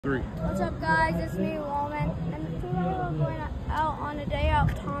3. What's up, guys? It's me, Roman, and today we're going out on a day out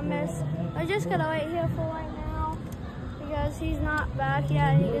with Thomas. We're just gonna wait here for right now because he's not back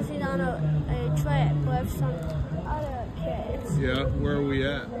yet. Because he's on a trip with some other kids. Yeah, where are we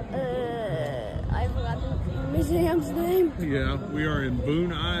at? I forgot the museum's name. Yeah, we are in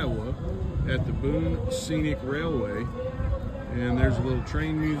Boone, Iowa at the Boone Scenic Railway. And there's a little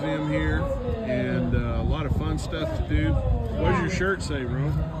train museum here and a lot of fun stuff to do. What does your shirt say,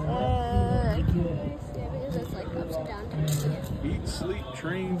 Rome? I can't really see it because it's like upside down. Eat, sleep,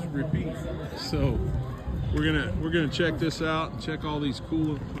 trains, repeat. So we're gonna check this out. Check all these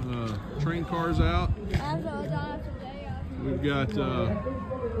cool train cars out. We've got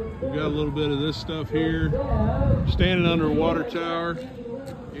a little bit of this stuff here. Standing under a water tower,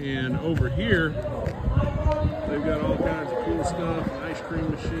 and over here they've got all kinds of cool stuff, an ice cream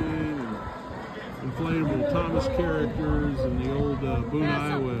machine, and inflatable Thomas characters, and the old Boone,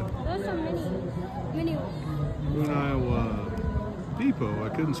 Iowa. There's some mini Boone, Iowa depot. I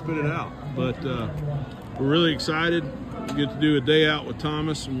couldn't spit it out, but we're really excited. We get to do a day out with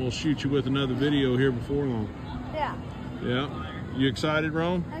Thomas, and we'll shoot you with another video here before long. Yeah. Yeah. You excited,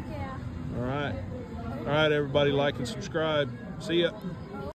 Rome? Heck yeah. All right. All right, everybody, like and subscribe. See ya.